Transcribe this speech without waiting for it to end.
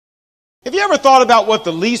Have you ever thought about what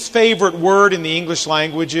the least favorite word in the English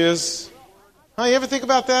language is? You ever think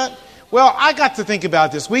about that? Well, I got to think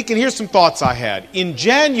about this week, and here's some thoughts I had. In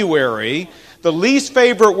January, the least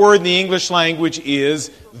favorite word in the English language is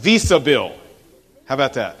visa bill. How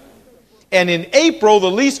about that? And in April, the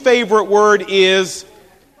least favorite word is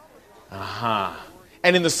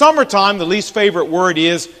And in the summertime, the least favorite word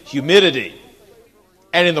is humidity.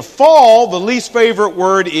 And in the fall, the least favorite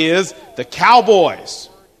word is the Cowboys.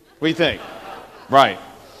 What do you think? Right.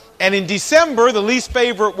 And in December, the least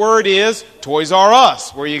favorite word is Toys R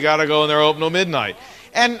Us, where you got to go and they're open till midnight.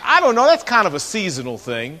 And I don't know, that's kind of a seasonal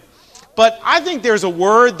thing. But I think there's a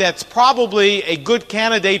word that's probably a good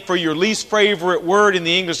candidate for your least favorite word in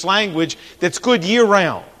the English language that's good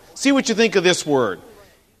year-round. See what you think of this word.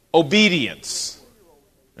 Obedience.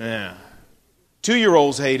 Yeah.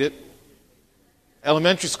 2-year-olds hate it.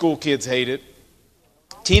 Elementary school kids hate it.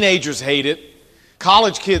 Teenagers hate it.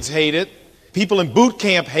 College kids hate it. People in boot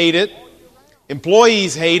camp hate it.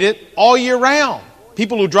 Employees hate it all year round.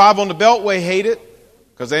 People who drive on the Beltway hate it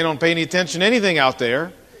because they don't pay any attention to anything out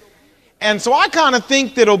there. And so I kind of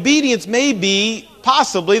think that obedience may be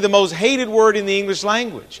possibly the most hated word in the English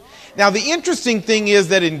language. Now, the interesting thing is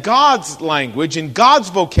that in God's language, in God's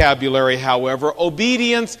vocabulary, however,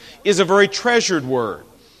 obedience is a very treasured word.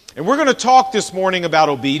 And we're going to talk this morning about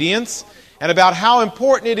obedience and about how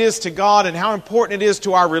important it is to God and how important it is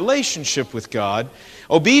to our relationship with God.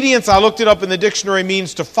 Obedience, I looked it up in the dictionary,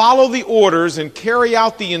 means to follow the orders and carry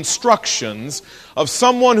out the instructions of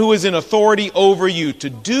someone who is in authority over you, to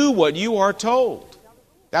do what you are told.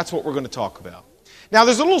 That's what we're going to talk about. Now,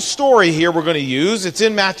 there's a little story here we're going to use. It's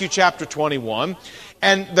in Matthew chapter 21.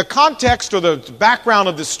 And the context or the background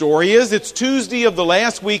of the story is it's Tuesday of the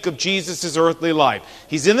last week of Jesus' earthly life.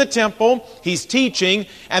 He's in the temple, he's teaching,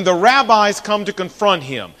 and the rabbis come to confront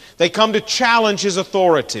him. They come to challenge his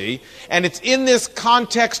authority. And it's in this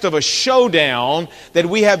context of a showdown that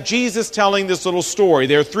we have Jesus telling this little story.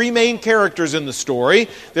 There are 3 main characters in the story.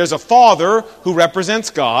 There's a father who represents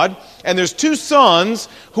God, and there's 2 sons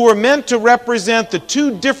who are meant to represent the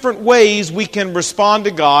 2 different ways we can respond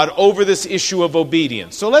to God over this issue of obedience.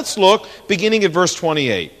 So let's look, beginning at verse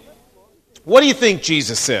 28. What do you think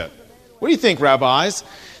Jesus said? What do you think, rabbis?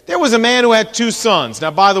 There was a man who had 2 sons. Now,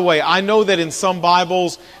 by the way, I know that in some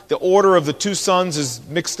Bibles, the order of the 2 sons is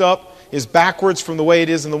mixed up, is backwards from the way it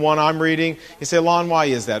is in the one I'm reading. You say, Lon, why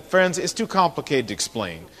is that? Friends, it's too complicated to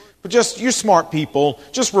explain. But you're smart people.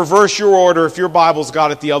 Just reverse your order if your Bible's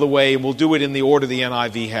got it the other way, and we'll do it in the order the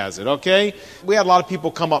NIV has it, okay? We had a lot of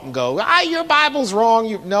people come up and go, your Bible's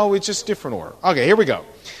wrong. No, it's just different order. Okay, here we go.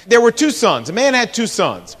 There were 2 sons. A man had 2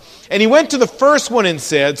 sons. And he went to the first one and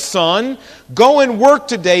said, Son, go and work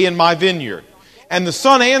today in my vineyard. And the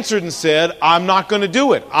son answered and said, I'm not going to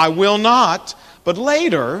do it. I will not. But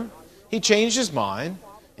later, he changed his mind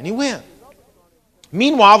and he went.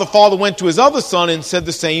 Meanwhile, the father went to his other son and said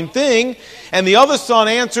the same thing. And the other son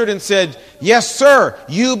answered and said, Yes, sir,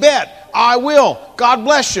 you bet. I will. God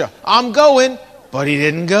bless you. I'm going. But he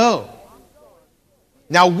didn't go.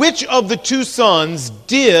 Now, which of the 2 sons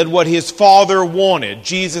did what his father wanted?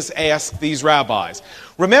 Jesus asked these rabbis.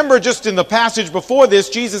 Remember, just in the passage before this,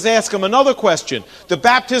 Jesus asked him another question. The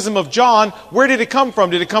baptism of John, where did it come from?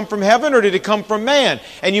 Did it come from heaven or did it come from man?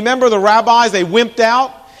 And you remember the rabbis, they wimped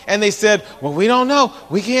out. And they said, well, we don't know.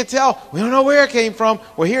 We can't tell. We don't know where it came from.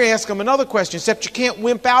 Well, here, ask them another question, except you can't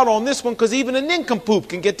wimp out on this one because even a nincompoop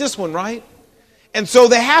can get this one right. And so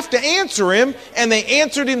they have to answer him, and they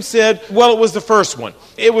answered him, said, well, it was the first one.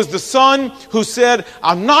 It was the son who said,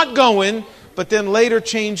 I'm not going, but then later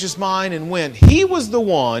changed his mind and went. He was the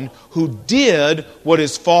one who did what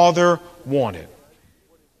his father wanted.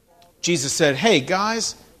 Jesus said, hey,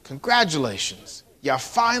 guys, congratulations. You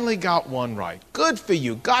finally got one right. Good for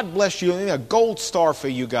you. God bless you. A gold star for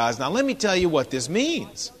you guys. Now, let me tell you what this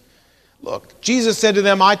means. Look, Jesus said to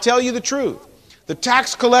them, I tell you the truth. The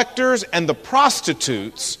tax collectors and the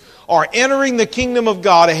prostitutes are entering the kingdom of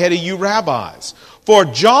God ahead of you rabbis. For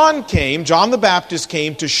John the Baptist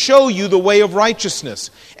came to show you the way of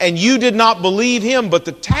righteousness. And you did not believe him, but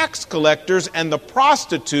the tax collectors and the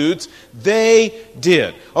prostitutes, they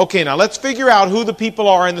did. Okay, now let's figure out who the people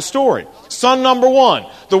are in the story. Son number 1,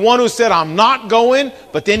 the one who said, I'm not going,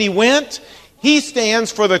 but then he went. He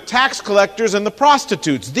stands for the tax collectors and the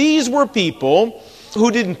prostitutes. These were people who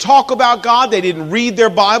didn't talk about God. They didn't read their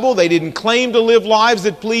Bible. They didn't claim to live lives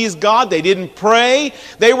that pleased God. They didn't pray.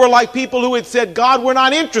 They were like people who had said, God, we're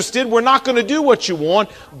not interested. We're not going to do what you want.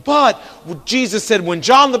 But Jesus said, when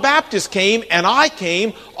John the Baptist came and I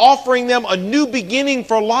came, offering them a new beginning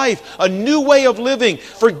for life, a new way of living,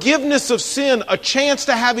 forgiveness of sin, a chance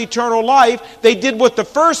to have eternal life, they did what the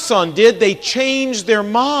first son did. They changed their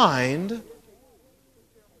mind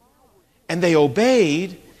and they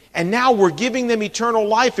obeyed. And now we're giving them eternal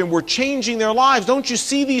life and we're changing their lives. Don't you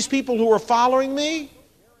see these people who are following me?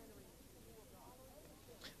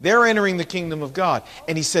 They're entering the kingdom of God.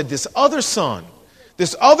 And he said, this other son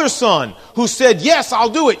who said, yes, I'll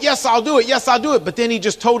do it, yes, I'll do it, yes, I'll do it. But then he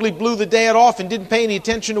just totally blew the dad off and didn't pay any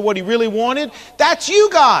attention to what he really wanted. That's you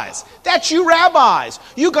guys. That's you rabbis.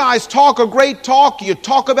 You guys talk a great talk. You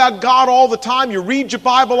talk about God all the time. You read your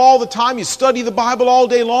Bible all the time. You study the Bible all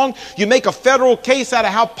day long. You make a federal case out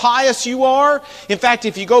of how pious you are. In fact,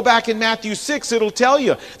 if you go back in Matthew 6, it'll tell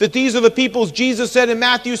you that these are the people Jesus said in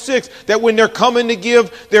Matthew 6 that when they're coming to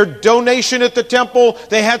give their donation at the temple,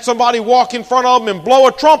 they had somebody walk in front of them and blow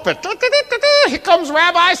a trumpet. Here comes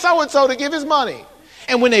Rabbi so-and-so to give his money.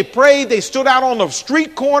 And when they prayed, they stood out on the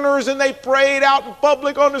street corners and they prayed out in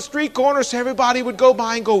public on the street corners so everybody would go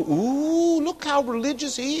by and go, ooh, look how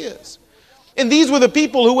religious he is. And these were the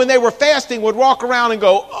people who, when they were fasting, would walk around and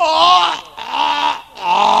go,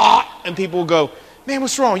 and people would go, man,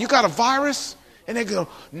 what's wrong? You got a virus? And they go,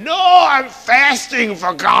 no, I'm fasting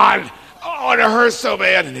for God. Oh, it hurts so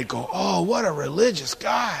bad. And they go, oh, what a religious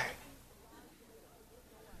guy.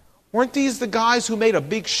 Weren't these the guys who made a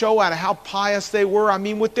big show out of how pious they were? I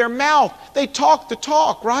mean, with their mouth, they talked the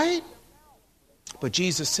talk, right? But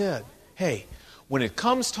Jesus said, hey, when it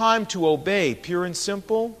comes time to obey, pure and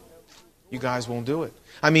simple, you guys won't do it.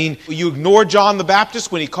 I mean, you ignored John the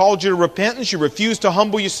Baptist when he called you to repentance. You refused to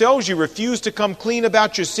humble yourselves. You refused to come clean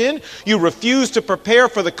about your sin. You refused to prepare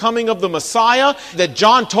for the coming of the Messiah that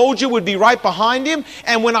John told you would be right behind him.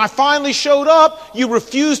 And when I finally showed up, you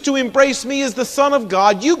refused to embrace me as the Son of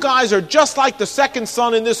God. You guys are just like the second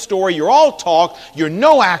son in this story. You're all talk. You're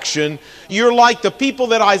no action. You're like the people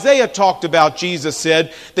that Isaiah talked about, Jesus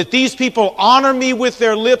said, that these people honor me with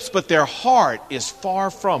their lips, but their heart is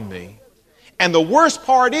far from me. And the worst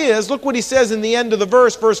part is, look what he says in the end of the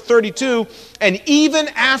verse, verse 32, and even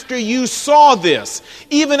after you saw this,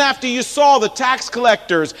 even after you saw the tax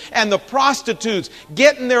collectors and the prostitutes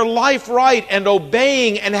getting their life right and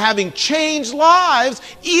obeying and having changed lives,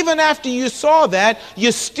 even after you saw that,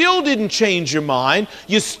 you still didn't change your mind,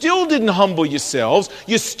 you still didn't humble yourselves,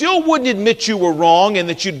 you still wouldn't admit you were wrong and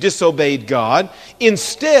that you disobeyed God.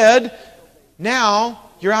 Instead,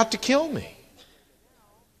 now you're out to kill me.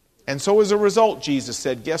 And so as a result, Jesus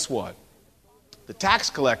said, guess what? The tax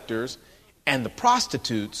collectors and the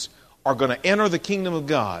prostitutes are going to enter the kingdom of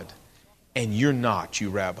God, and you're not,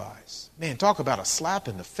 you rabbis. Man, talk about a slap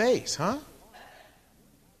in the face, huh?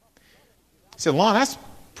 He said, Lon, that's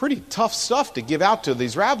pretty tough stuff to give out to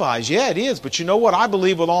these rabbis. Yeah, it is. But you know what? I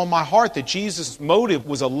believe with all my heart that Jesus' motive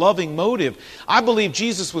was a loving motive. I believe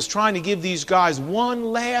Jesus was trying to give these guys one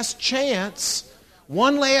last chance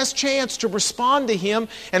to respond to him.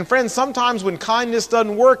 And friends, sometimes when kindness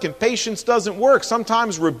doesn't work and patience doesn't work,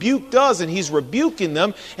 sometimes rebuke does, and he's rebuking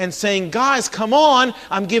them and saying, guys, come on,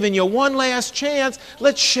 I'm giving you one last chance.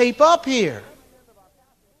 Let's shape up here.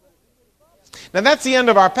 Now that's the end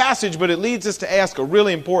of our passage, but it leads us to ask a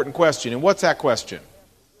really important question. And what's that question?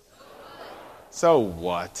 So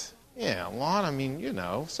what? Yeah, Lon, I mean,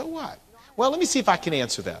 so what? Well, let me see if I can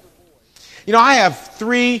answer that. I have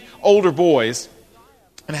 3 older boys,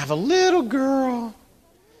 and I have a little girl,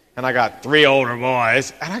 and I got 3 older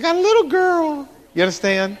boys, and I got a little girl. You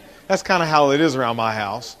understand? That's kind of how it is around my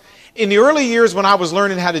house. In the early years when I was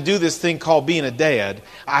learning how to do this thing called being a dad,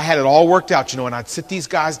 I had it all worked out, and I'd sit these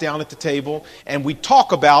guys down at the table, and we'd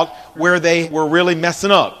talk about where they were really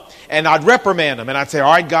messing up. And I'd reprimand them, and I'd say, all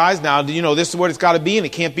right, guys, now, this is what it's got to be, and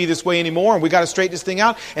it can't be this way anymore, and we got to straighten this thing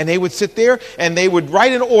out. And they would sit there, and they would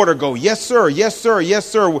write an order, go, yes, sir, yes, sir, yes,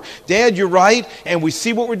 sir. Dad, you're right, and we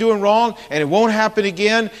see what we're doing wrong, and it won't happen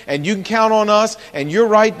again, and you can count on us, and you're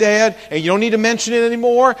right, Dad, and you don't need to mention it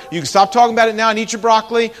anymore. You can stop talking about it now and eat your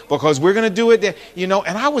broccoli, because we're going to do it,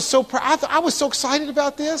 And I was so proud. I was so excited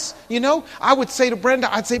about this, I would say to Brenda,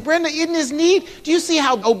 Brenda, isn't this neat? Do you see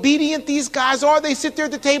how obedient these guys are? They sit there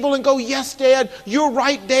at the table and go, yes, Dad, you're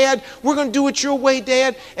right, Dad. We're going to do it your way,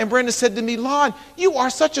 Dad. And Brenda said to me, Lon, you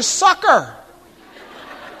are such a sucker.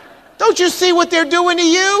 Don't you see what they're doing to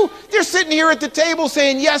you? They're sitting here at the table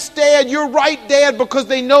saying, yes, Dad, you're right, Dad, because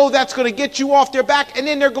they know that's going to get you off their back. And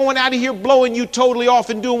then they're going out of here blowing you totally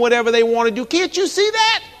off and doing whatever they want to do. Can't you see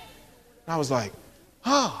that? And I was like,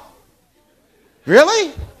 Oh,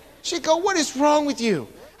 really? She'd go, what is wrong with you?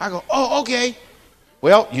 I go, oh, okay.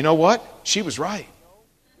 Well, you know what? She was right.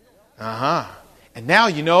 And now,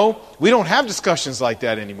 we don't have discussions like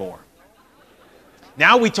that anymore.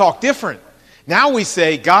 Now we talk different. Now we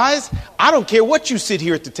say, guys, I don't care what you sit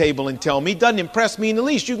here at the table and tell me. It doesn't impress me in the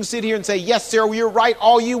least. You can sit here and say, yes, sir, you're right,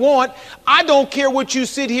 all you want. I don't care what you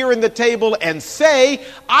sit here in the table and say.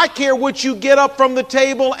 I care what you get up from the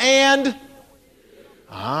table and...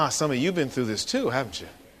 some of you have been through this too, haven't you?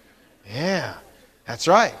 Yeah, that's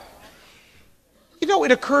right.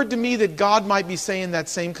 It occurred to me that God might be saying that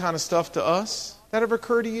same kind of stuff to us. That ever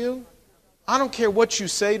occurred to you? I don't care what you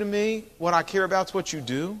say to me. What I care about is what you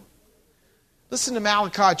do. Listen to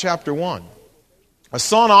Malachi chapter 1. A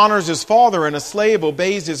son honors his father and a slave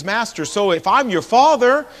obeys his master. So if I'm your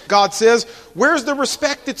father, God says, where's the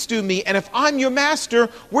respect that's due me? And if I'm your master,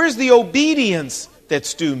 where's the obedience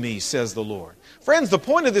that's due me, says the Lord. Friends, the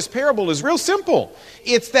point of this parable is real simple.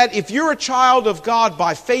 It's that if you're a child of God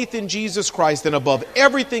by faith in Jesus Christ, then above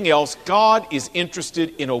everything else, God is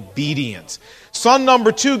interested in obedience. Son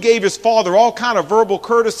number 2 gave his father all kind of verbal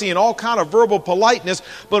courtesy and all kind of verbal politeness,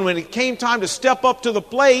 but when it came time to step up to the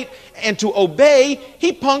plate and to obey,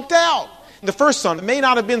 he punked out. The first son may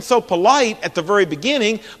not have been so polite at the very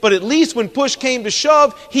beginning, but at least when push came to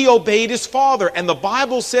shove, he obeyed his father. And the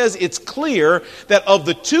Bible says it's clear that of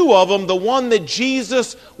the two of them, the one that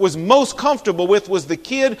Jesus was most comfortable with was the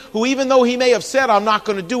kid who, even though he may have said, I'm not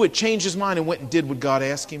going to do it, changed his mind and went and did what God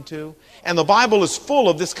asked him to. And the Bible is full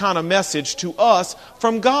of this kind of message to us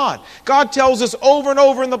from God. God tells us over and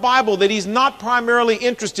over in the Bible that He's not primarily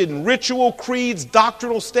interested in ritual, creeds,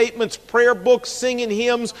 doctrinal statements, prayer books, singing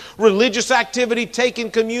hymns, religious activity,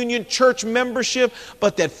 taking communion, church membership,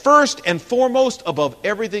 but that first and foremost, above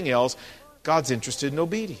everything else, God's interested in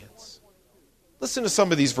obedience. Listen to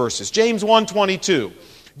some of these verses. James 1:22.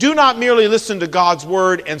 Do not merely listen to God's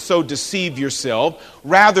word and so deceive yourself.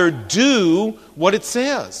 Rather, do what it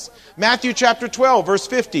says. Matthew chapter 12, verse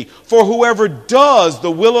 50. For whoever does the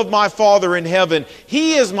will of my Father in heaven,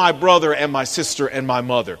 he is my brother and my sister and my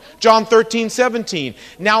mother. John 13:17.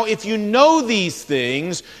 Now, if you know these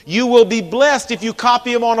things, you will be blessed if you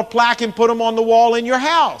copy them on a plaque and put them on the wall in your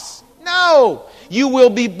house. No, you will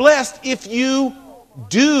be blessed if you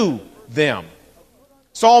do them.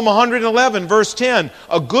 Psalm 111, verse 10,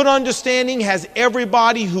 a good understanding has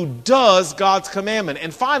everybody who does God's commandment.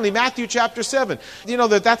 And finally, Matthew chapter 7. You know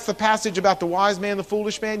that's the passage about the wise man, the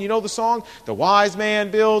foolish man. You know the song? The wise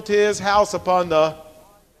man built his house upon the...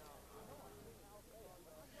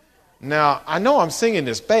 Now, I know I'm singing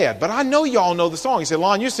this bad, but I know y'all know the song. You say,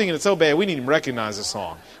 Lon, you're singing it so bad, we didn't even recognize the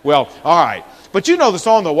song. Well, all right. But you know the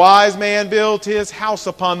song, the wise man built his house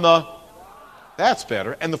upon the... That's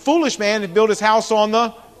better. And the foolish man had built his house on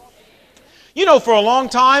the... for a long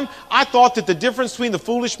time, I thought that the difference between the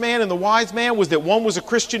foolish man and the wise man was that one was a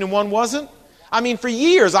Christian and one wasn't. For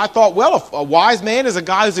years I thought, well, a wise man is a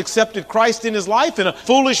guy who's accepted Christ in his life, and a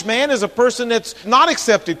foolish man is a person that's not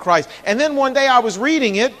accepted Christ. And then one day I was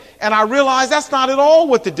reading it, and I realized that's not at all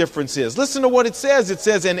what the difference is. Listen to what it says. It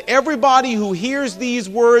says, and everybody who hears these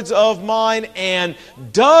words of mine and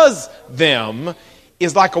does them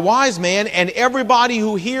is like a wise man, and everybody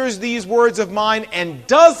who hears these words of mine and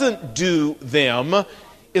doesn't do them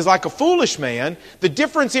is like a foolish man. The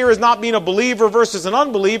difference here is not being a believer versus an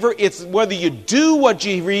unbeliever. It's whether you do what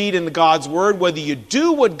you read in God's Word, whether you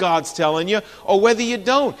do what God's telling you, or whether you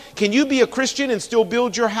don't. Can you be a Christian and still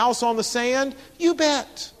build your house on the sand? You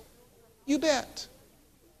bet. You bet.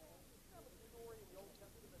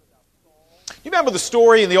 You remember the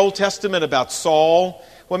story in the Old Testament about Saul?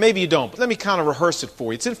 Well, maybe you don't, but let me kind of rehearse it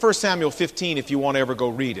for you. It's in 1 Samuel 15 if you want to ever go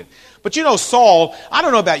read it. But Saul, I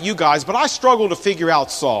don't know about you guys, but I struggle to figure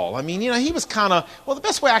out Saul. He was kind of, the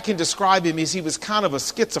best way I can describe him is he was kind of a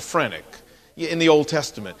schizophrenic in the Old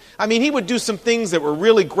Testament. He would do some things that were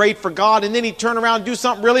really great for God, and then he'd turn around and do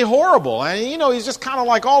something really horrible. He's just kind of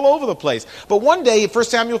like all over the place. But one day, in 1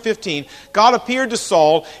 Samuel 15, God appeared to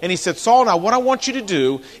Saul, and he said, Saul, now what I want you to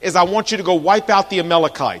do is I want you to go wipe out the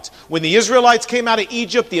Amalekites. When the Israelites came out of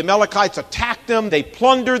Egypt, the Amalekites attacked them, they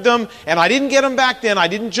plundered them, and I didn't get them back then, I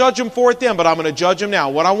didn't judge them for it then, but I'm going to judge them now.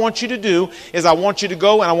 What I want you to do is I want you to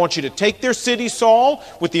go and I want you to take their city, Saul,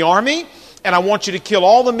 with the army, and I want you to kill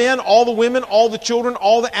all the men, all the women, all the children,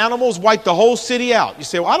 all the animals, wipe the whole city out. You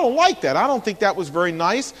say, well, I don't like that. I don't think that was very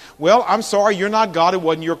nice. Well, I'm sorry, you're not God. It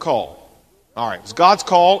wasn't your call. All right, it was God's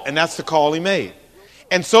call, and that's the call He made.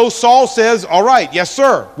 And so Saul says, all right, yes,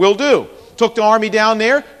 sir, will do. took the army down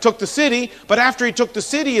there, took the city, but after he took the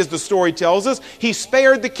city, as the story tells us, he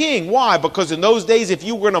spared the king. Why? Because in those days, if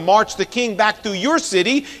you were going to march the king back through your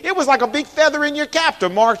city, it was like a big feather in your cap to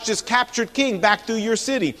march this captured king back through your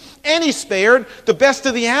city. And he spared the best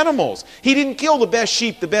of the animals. He didn't kill the best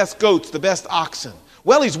sheep, the best goats, the best oxen.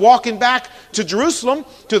 Well, he's walking back to Jerusalem,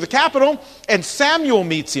 to the capital, and Samuel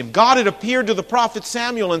meets him. God had appeared to the prophet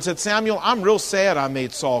Samuel and said, Samuel, I'm real sad I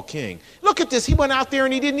made Saul king. Look at this. He went out there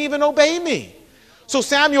and he didn't even obey me. So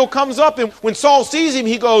Samuel comes up, and when Saul sees him,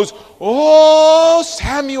 he goes, oh,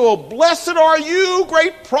 Samuel, blessed are you,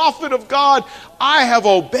 great prophet of God. I have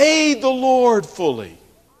obeyed the Lord fully.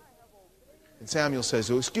 And Samuel says,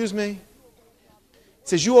 oh, excuse me? He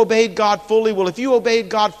says, you obeyed God fully? Well, if you obeyed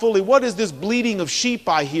God fully, what is this bleating of sheep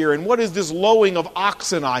I hear? And what is this lowing of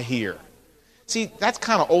oxen I hear? See, that's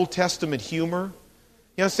kind of Old Testament humor.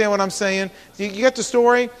 You understand what I'm saying? You get the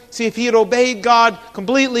story? See, if he had obeyed God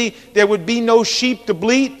completely, there would be no sheep to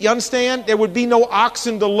bleat. You understand? There would be no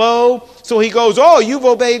oxen to low. So he goes, oh, you've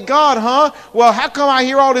obeyed God, huh? Well, how come I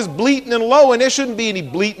hear all this bleating and lowing? There shouldn't be any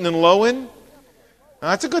bleating and lowing.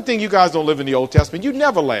 Now, it's a good thing you guys don't live in the Old Testament. You'd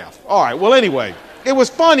never laugh. All right, well, anyway. It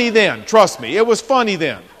was funny then, trust me. It was funny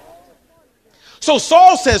then. So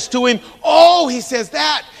Saul says to him, oh, he says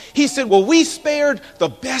that. He said, well, we spared the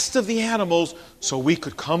best of the animals so we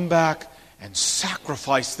could come back and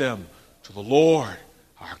sacrifice them to the Lord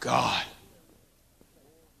our God.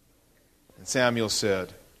 And Samuel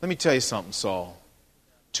said, let me tell you something, Saul.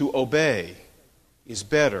 To obey is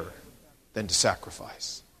better than to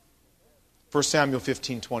sacrifice. 1 Samuel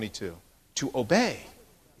 15:22. To obey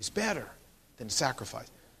is better than to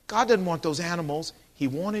sacrifice. God doesn't want those animals. He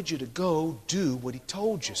wanted you to go do what he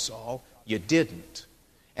told you, Saul. You didn't.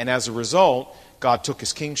 And as a result, God took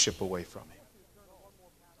his kingship away from him.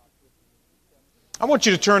 I want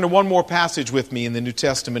you to turn to one more passage with me in the New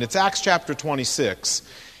Testament. It's Acts chapter 26.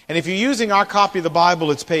 And if you're using our copy of the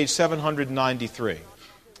Bible, it's page 793.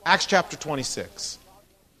 Acts chapter 26.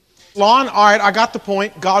 Lon, all right, I got the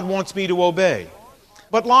point. God wants me to obey.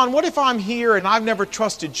 But Lon, what if I'm here and I've never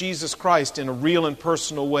trusted Jesus Christ in a real and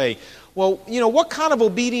personal way? Well, what kind of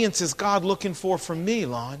obedience is God looking for from me,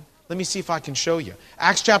 Lon? Let me see if I can show you.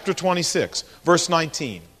 Acts chapter 26, verse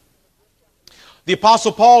 19. The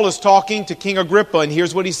Apostle Paul is talking to King Agrippa, and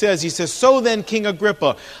here's what he says. He says, so then, King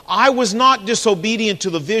Agrippa, I was not disobedient to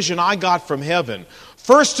the vision I got from heaven.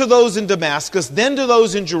 First to those in Damascus, then to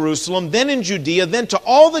those in Jerusalem, then in Judea, then to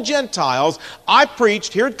all the Gentiles, I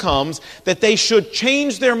preached, here it comes, that they should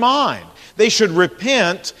change their mind. They should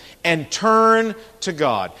repent and turn to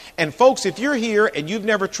God. And folks, if you're here and you've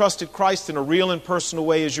never trusted Christ in a real and personal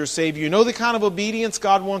way as your Savior, you know the kind of obedience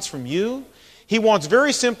God wants from you? He wants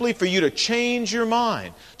very simply for you to change your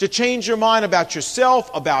mind. To change your mind about yourself,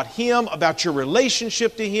 about Him, about your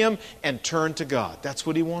relationship to Him, and turn to God. That's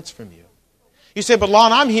what He wants from you. You say, but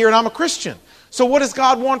Lon, I'm here and I'm a Christian. So what does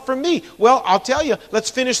God want from me? Well, I'll tell you, let's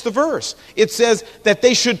finish the verse. It says that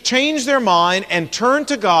they should change their mind and turn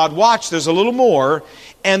to God. Watch, there's a little more.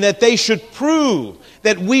 And that they should prove,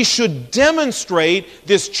 that we should demonstrate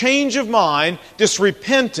this change of mind, this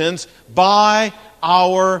repentance by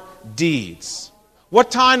our deeds.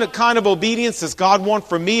 What kind of obedience does God want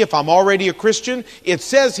from me if I'm already a Christian? It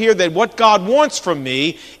says here that what God wants from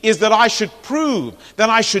me is that I should prove, that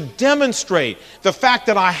I should demonstrate the fact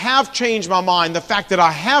that I have changed my mind, the fact that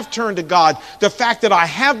I have turned to God, the fact that I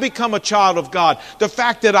have become a child of God, the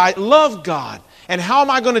fact that I love God. And how am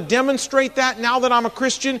I going to demonstrate that now that I'm a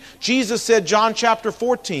Christian? Jesus said, John chapter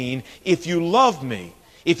 14, if you love me,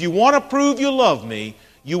 if you want to prove you love me,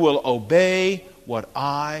 you will obey what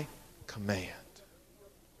I command.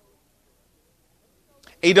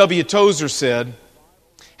 A.W. Tozer said,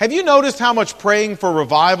 have you noticed how much praying for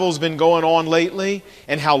revival has been going on lately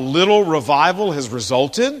and how little revival has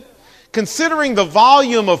resulted? Considering the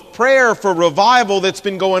volume of prayer for revival that's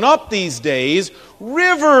been going up these days,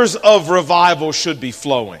 rivers of revival should be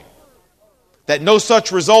flowing. That no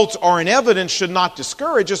such results are in evidence should not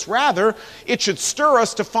discourage us. Rather, it should stir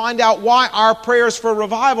us to find out why our prayers for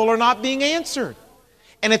revival are not being answered.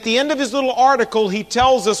 And at the end of his little article, he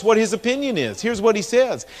tells us what his opinion is. Here's what he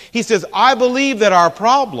says. He says, I believe that our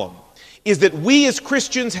problem is that we as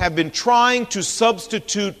Christians have been trying to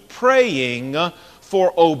substitute praying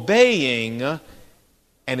for obeying,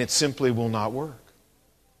 and it simply will not work.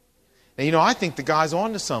 And I think the guy's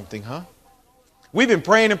on to something, huh? We've been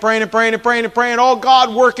praying and praying and praying and praying and praying. Oh,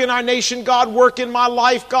 God, work in our nation. God, work in my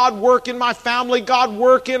life. God, work in my family. God,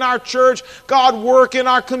 work in our church. God, work in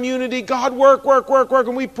our community. God, work.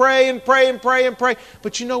 And we pray and pray and pray and pray.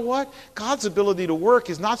 But you know what? God's ability to work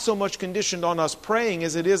is not so much conditioned on us praying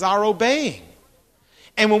as it is our obeying.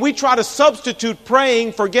 And when we try to substitute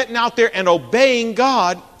praying for getting out there and obeying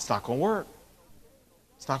God, it's not going to work.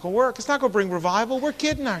 It's not going to work. It's not going to bring revival. We're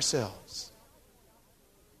kidding ourselves.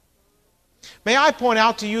 May I point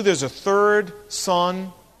out to you there's a third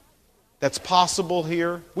son that's possible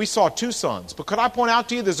here? We saw two sons, but could I point out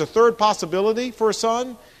to you there's a third possibility for a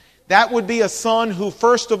son? That would be a son who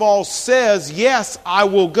first of all says, yes, I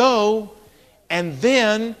will go, and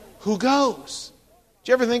then who goes.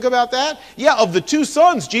 Did you ever think about that? Yeah, of the two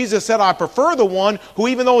sons, Jesus said, I prefer the one who,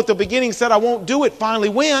 even though at the beginning said, I won't do it, finally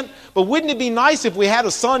went. But wouldn't it be nice if we had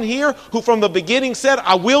a son here who from the beginning said,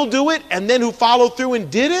 I will do it, and then who followed through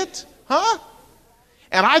and did it? Huh?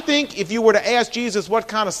 And I think if you were to ask Jesus what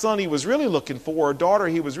kind of son he was really looking for, or daughter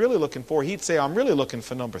he was really looking for, he'd say, I'm really looking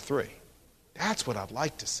for number 3. That's what I'd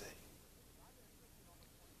like to see.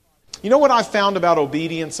 You know what I've found about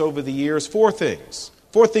obedience over the years? 4 things.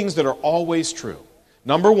 4 things that are always true.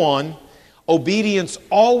 Number 1, obedience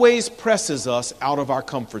always presses us out of our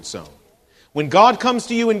comfort zone. When God comes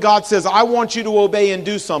to you and God says, I want you to obey and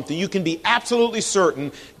do something, you can be absolutely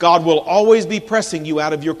certain God will always be pressing you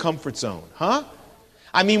out of your comfort zone. Huh?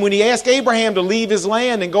 I mean, when he asked Abraham to leave his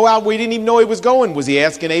land and go out where he didn't even know he was going, was he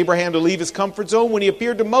asking Abraham to leave his comfort zone? When he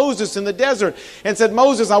appeared to Moses in the desert and said,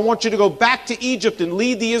 Moses, I want you to go back to Egypt and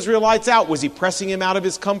lead the Israelites out, was he pressing him out of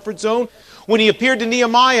his comfort zone? When he appeared to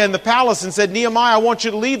Nehemiah in the palace and said, Nehemiah, I want you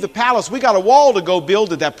to leave the palace. We got a wall to go build.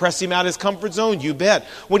 Did that press him out of his comfort zone? You bet.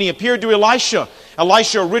 When he appeared to Elisha,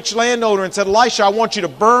 a rich landowner, and said, Elisha, I want you to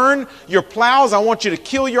burn your plows. I want you to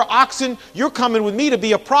kill your oxen. You're coming with me to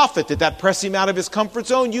be a prophet. Did that press him out of his comfort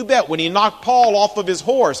zone? You bet. When he knocked Paul off of his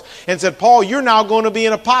horse and said, Paul, you're now going to be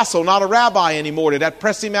an apostle, not a rabbi anymore. Did that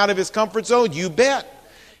press him out of his comfort zone? You bet.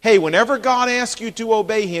 Hey, whenever God asks you to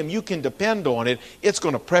obey him, you can depend on it. It's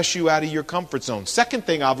going to press you out of your comfort zone. Second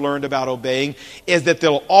thing I've learned about obeying is that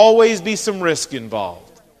there'll always be some risk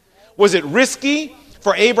involved. Was it risky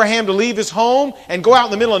for Abraham to leave his home and go out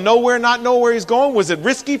in the middle of nowhere, not know where he's going? Was it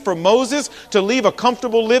risky for Moses to leave a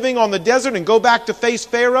comfortable living on the desert and go back to face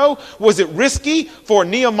Pharaoh? Was it risky for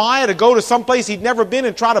Nehemiah to go to someplace he'd never been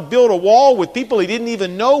and try to build a wall with people he didn't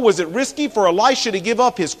even know? Was it risky for Elisha to give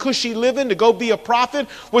up his cushy living to go be a prophet?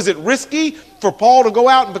 Was it risky for Paul to go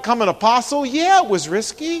out and become an apostle? Yeah, it was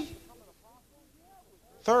risky.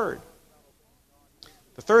 The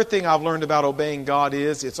third thing I've learned about obeying God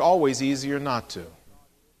is it's always easier not to.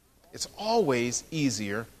 It's always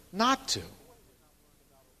easier not to.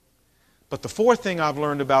 But the fourth thing I've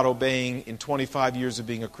learned about obeying in 25 years of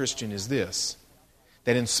being a Christian is this,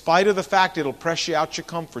 that in spite of the fact it'll press you out your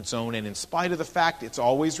comfort zone, and in spite of the fact it's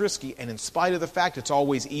always risky, and in spite of the fact it's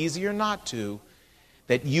always easier not to,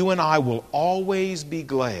 that you and I will always be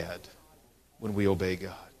glad when we obey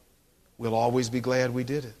God. We'll always be glad we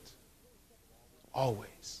did it. Always.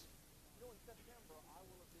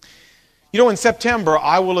 You know, in September,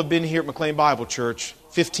 I will have been here at McLean Bible Church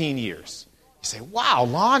 15 years. You say, wow,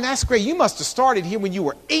 Lon, that's great. You must have started here when you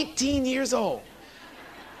were 18 years old.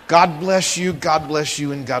 God bless you, and God bless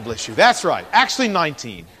you. That's right. Actually,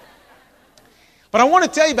 19. But I want to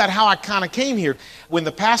tell you about how I kind of came here. When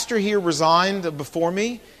the pastor here resigned before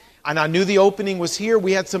me, and I knew the opening was here,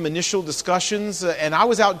 we had some initial discussions, and I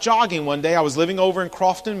was out jogging one day. I was living over in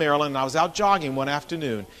Crofton, Maryland, and I was out jogging one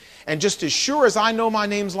afternoon. And just as sure as I know my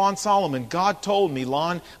name's Lon Solomon, God told me,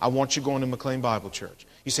 Lon, I want you going to McLean Bible Church.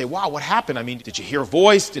 You say, wow, what happened? I mean, did you hear a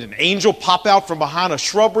voice? Did an angel pop out from behind a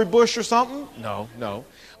shrubbery bush or something? No.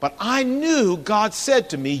 But I knew God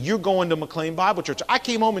said to me, you're going to McLean Bible Church. I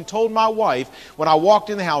came home and told my wife when I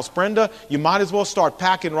walked in the house, Brenda, you might as well start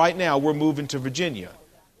packing right now. We're moving to Virginia.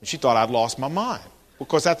 And she thought I'd lost my mind.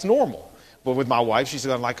 Because that's normal. But with my wife, she said,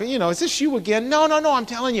 I'm like, is this you again? No, I'm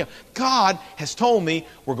telling you. God has told me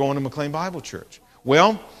we're going to McLean Bible Church.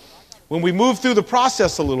 Well, when we moved through the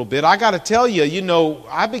process a little bit, I got to tell you,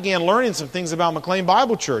 I began learning some things about McLean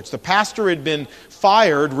Bible Church. The pastor had been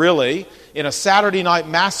fired, really, in a Saturday night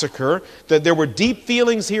massacre. That there were deep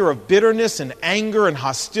feelings here of bitterness and anger and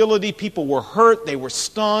hostility. People were hurt. They were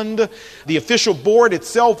stunned. The official board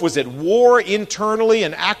itself was at war internally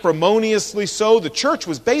and acrimoniously so. The church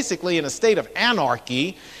was basically in a state of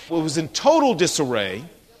anarchy. It was in total disarray.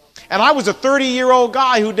 And I was a 30-year-old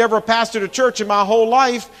guy who'd never pastored a church in my whole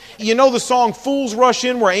life. You know the song, Fools Rush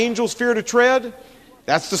In Where Angels Fear to Tread?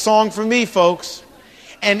 That's the song for me, folks.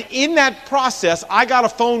 And in that process, I got a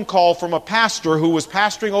phone call from a pastor who was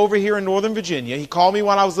pastoring over here in Northern Virginia. He called me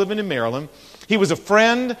while I was living in Maryland. He was a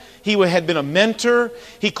friend. He had been a mentor.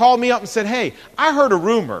 He called me up and said, hey, I heard a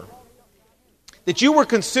rumor that you were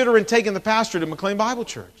considering taking the pastor to McLean Bible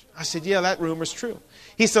Church. I said, yeah, that rumor's true.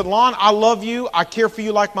 He said, Lon, I love you. I care for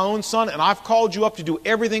you like my own son, and I've called you up to do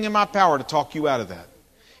everything in my power to talk you out of that.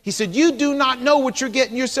 He said, you do not know what you're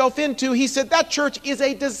getting yourself into. He said, that church is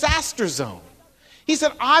a disaster zone. He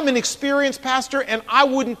said, I'm an experienced pastor and I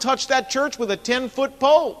wouldn't touch that church with a 10-foot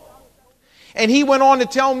pole. And he went on to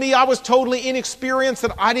tell me I was totally inexperienced,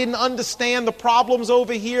 that I didn't understand the problems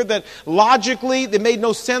over here, that logically it made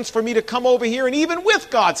no sense for me to come over here and even with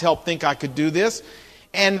God's help think I could do this.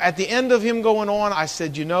 And at the end of him going on, I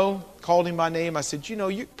said, called him by name. I said,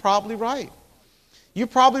 you're probably right. You're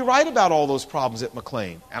probably right about all those problems at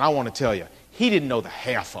McLean. And I want to tell you, he didn't know the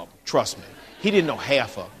half of them. Trust me. He didn't know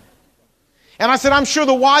half of them. And I said, I'm sure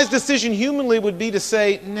the wise decision humanly would be to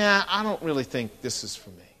say, nah, I don't really think this is for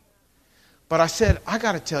me. But I said, I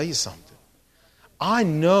got to tell you something. I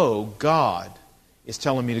know God is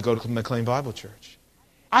telling me to go to McLean Bible Church.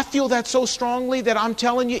 I feel that so strongly that I'm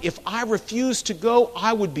telling you, if I refuse to go,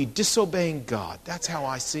 I would be disobeying God. That's how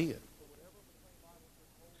I see it.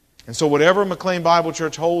 And so whatever McLean Bible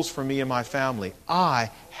Church holds for me and my family,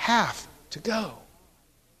 I have to go.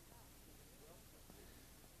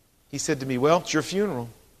 He said to me, well, it's your funeral.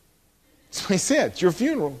 That's what he said, it's your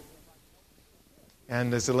funeral.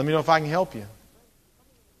 And I said, let me know if I can help you.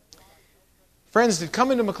 Friends, did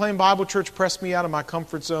coming to McLean Bible Church press me out of my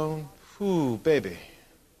comfort zone? Ooh, baby,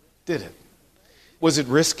 did it. Was it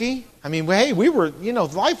risky? I mean, hey, we were,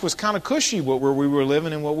 life was kind of cushy where we were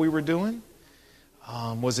living and what we were doing.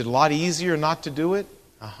 Was it a lot easier not to do it?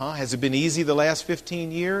 Has it been easy the last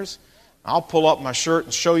 15 years? I'll pull up my shirt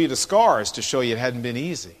and show you the scars to show you it hadn't been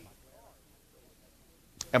easy.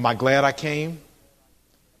 Am I glad I came?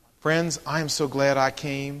 Friends, I am so glad I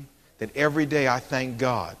came that every day I thank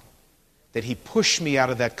God that He pushed me out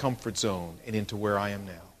of that comfort zone and into where I am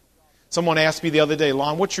now. Someone asked me the other day,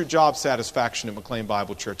 Lon, what's your job satisfaction at McLean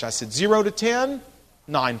Bible Church? I said, 0 to 10,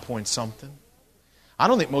 9 point something. I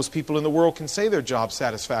don't think most people in the world can say their job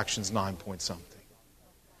satisfaction's 9 point something.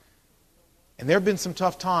 And there have been some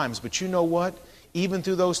tough times, but you know what? Even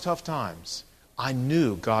through those tough times, I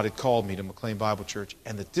knew God had called me to McLean Bible Church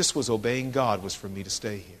and that this was obeying God was for me to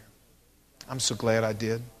stay here. I'm so glad I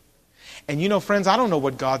did. And friends, I don't know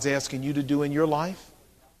what God's asking you to do in your life.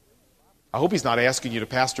 I hope He's not asking you to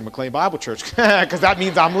pastor McLean Bible Church because that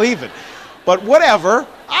means I'm leaving. But whatever,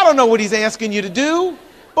 I don't know what He's asking you to do.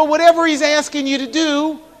 But whatever He's asking you to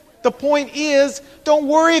do, the point is, don't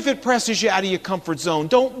worry if it presses you out of your comfort zone.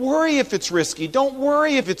 Don't worry if it's risky. Don't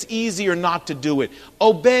worry if it's easy or not to do it.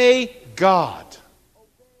 Obey God.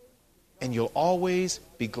 And you'll always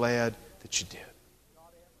be glad that you did.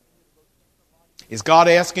 Is God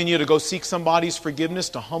asking you to go seek somebody's forgiveness,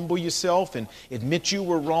 to humble yourself and admit you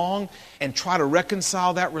were wrong and try to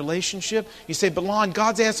reconcile that relationship? You say, but Lon,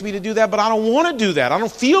 God's asking me to do that, but I don't want to do that. I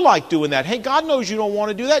don't feel like doing that. Hey, God knows you don't want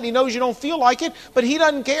to do that, and He knows you don't feel like it, but He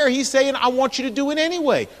doesn't care. He's saying, I want you to do it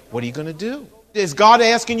anyway. What are you going to do? Is God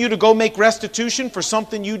asking you to go make restitution for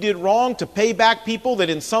something you did wrong, to pay back people that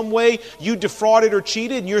in some way you defrauded or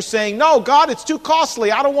cheated, and you're saying, no, God, it's too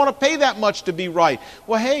costly. I don't want to pay that much to be right.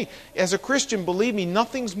 Well, hey, as a Christian, believe me,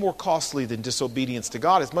 nothing's more costly than disobedience to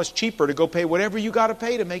God. It's much cheaper to go pay whatever you got to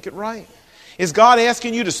pay to make it right. Is God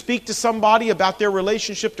asking you to speak to somebody about their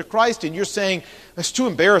relationship to Christ, and you're saying, that's too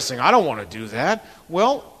embarrassing. I don't want to do that.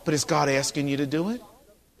 Well, but is God asking you to do it?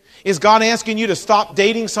 Is God asking you to stop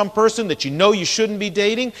dating some person that you know you shouldn't be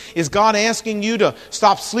dating? Is God asking you to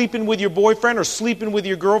stop sleeping with your boyfriend or sleeping with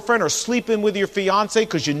your girlfriend or sleeping with your fiance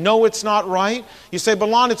because you know it's not right? You say, but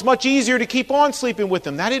Lon, it's much easier to keep on sleeping with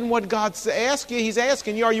them. That isn't what God's asking you. He's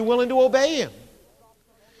asking you, are you willing to obey Him?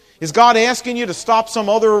 Is God asking you to stop some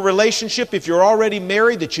other relationship if you're already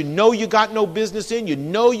married that you know you got no business in, you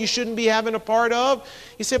know you shouldn't be having a part of?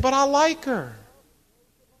 You say, but I like her.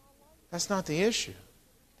 That's not the issue.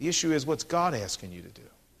 The issue is, what's God asking you to do?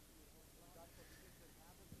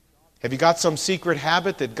 Have you got some secret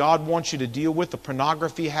habit that God wants you to deal with? A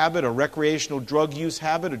pornography habit, a recreational drug use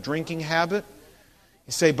habit, a drinking habit?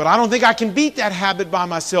 You say, but I don't think I can beat that habit by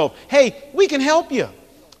myself. Hey, we can help you.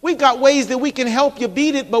 We've got ways that we can help you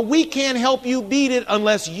beat it, but we can't help you beat it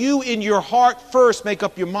unless you in your heart first make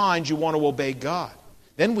up your mind you want to obey God.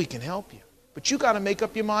 Then we can help you. But you got to make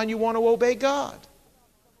up your mind you want to obey God.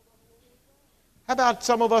 How about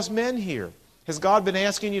some of us men here? Has God been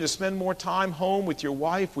asking you to spend more time home with your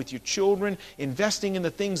wife, with your children, investing in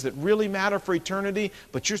the things that really matter for eternity,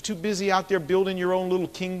 but you're too busy out there building your own little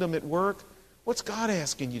kingdom at work? What's God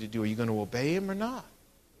asking you to do? Are you going to obey Him or not?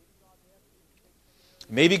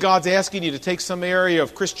 Maybe God's asking you to take some area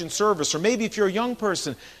of Christian service, or maybe if you're a young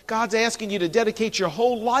person, God's asking you to dedicate your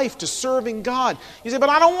whole life to serving God. You say, but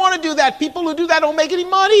I don't want to do that. People who do that don't make any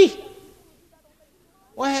money.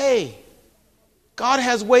 Well, hey, God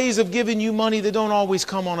has ways of giving you money that don't always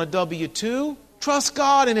come on a W-2. Trust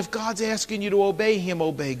God, and if God's asking you to obey Him,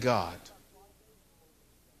 obey God.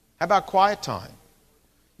 How about quiet time?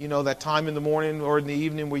 You know, that time in the morning or in the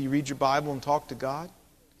evening where you read your Bible and talk to God?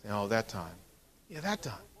 Oh, that time. Yeah, that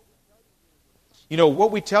time. You know,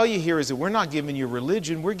 what we tell you here is that we're not giving you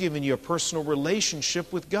religion, we're giving you a personal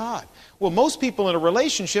relationship with God. Well, most people in a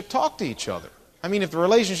relationship talk to each other. I mean, if the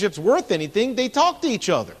relationship's worth anything, they talk to each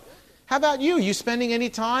other. How about you? You spending any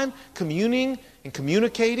time communing and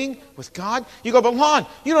communicating with God? You go, but Lon,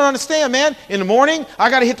 you don't understand, man. In the morning, I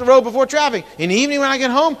got to hit the road before traffic. In the evening when I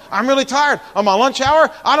get home, I'm really tired. On my lunch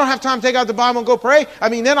hour, I don't have time to take out the Bible and go pray. I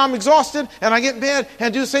mean, then I'm exhausted and I get in bed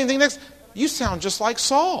and do the same thing next. You sound just like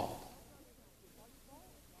Saul.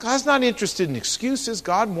 God's not interested in excuses.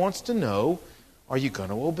 God wants to know, are you going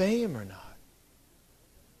to obey Him or not?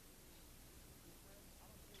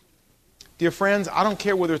 Dear friends, I don't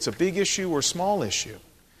care whether it's a big issue or a small issue.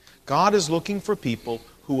 God is looking for people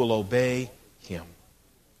who will obey Him.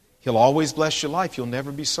 He'll always bless your life. You'll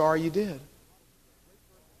never be sorry you did.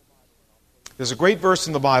 There's a great verse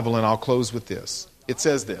in the Bible, and I'll close with this. It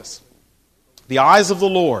says this: the eyes of the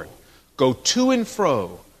Lord go to and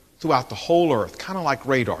fro throughout the whole earth, kind of like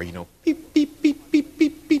radar, you know, beep, beep, beep, beep,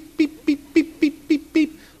 beep, beep, beep, beep, beep, beep, beep,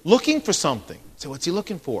 beep, looking for something. So what's He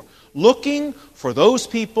looking for? Looking for those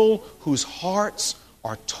people whose hearts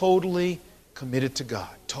are totally committed to God,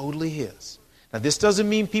 totally His. Now, this doesn't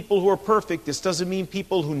mean people who are perfect. This doesn't mean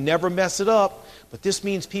people who never mess it up. But this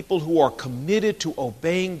means people who are committed to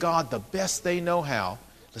obeying God the best they know how.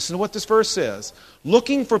 Listen to what this verse says.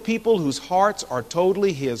 Looking for people whose hearts are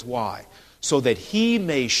totally His. Why? So that He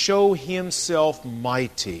may show Himself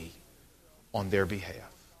mighty on their behalf.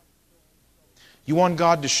 You want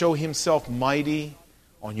God to show Himself mighty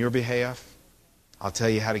on your behalf? I'll tell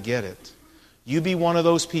you how to get it. You be one of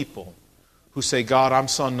those people who say, God, I'm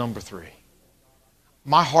son number 3.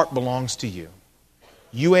 My heart belongs to You.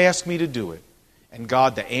 You asked me to do it. And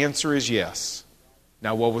God, the answer is yes.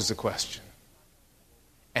 Now, what was the question?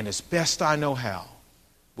 And as best I know how,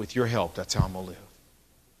 with Your help, that's how I'm going to live.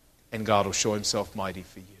 And God will show Himself mighty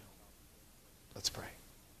for you. Let's pray.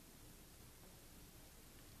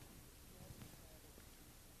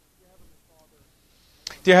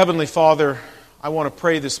 Dear Heavenly Father, I want to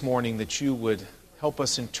pray this morning that You would help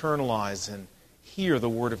us internalize and hear the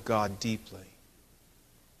Word of God deeply.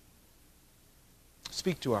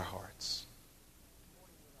 Speak to our hearts.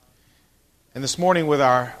 And this morning, with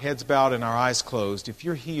our heads bowed and our eyes closed, if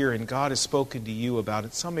you're here and God has spoken to you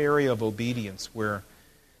about some area of obedience where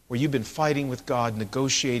you've been fighting with God,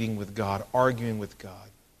 negotiating with God, arguing with God,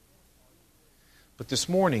 but this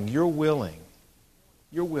morning you're willing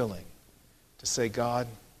to say, God,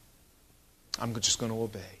 I'm just going to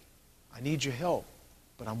obey. I need Your help,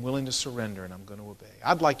 but I'm willing to surrender and I'm going to obey.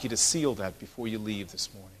 I'd like you to seal that before you leave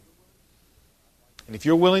this morning. And if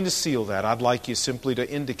you're willing to seal that, I'd like you simply to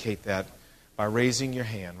indicate that by raising your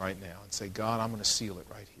hand right now and say, God, I'm going to seal it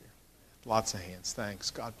right here. Lots of hands.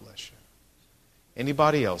 Thanks. God bless you.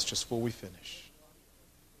 Anybody else just before we finish?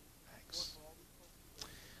 Thanks.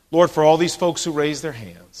 Lord, for all these folks who raise their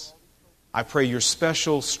hands, I pray Your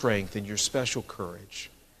special strength and Your special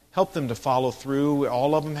courage. Help them to follow through.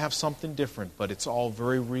 All of them have something different, but it's all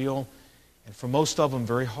very real, and for most of them,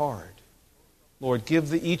 very hard. Lord,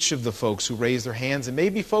 give each of the folks who raised their hands, and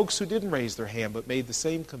maybe folks who didn't raise their hand but made the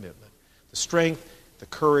same commitment, the strength, the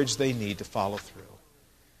courage they need to follow through.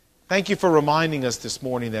 Thank You for reminding us this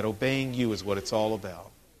morning that obeying You is what it's all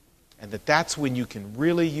about, and that's when You can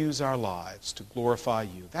really use our lives to glorify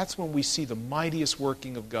You. That's when we see the mightiest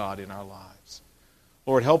working of God in our lives.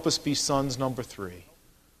 Lord, help us be sons number 3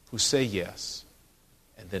 who say yes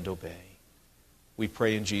and then obey. We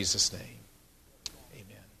pray in Jesus' name.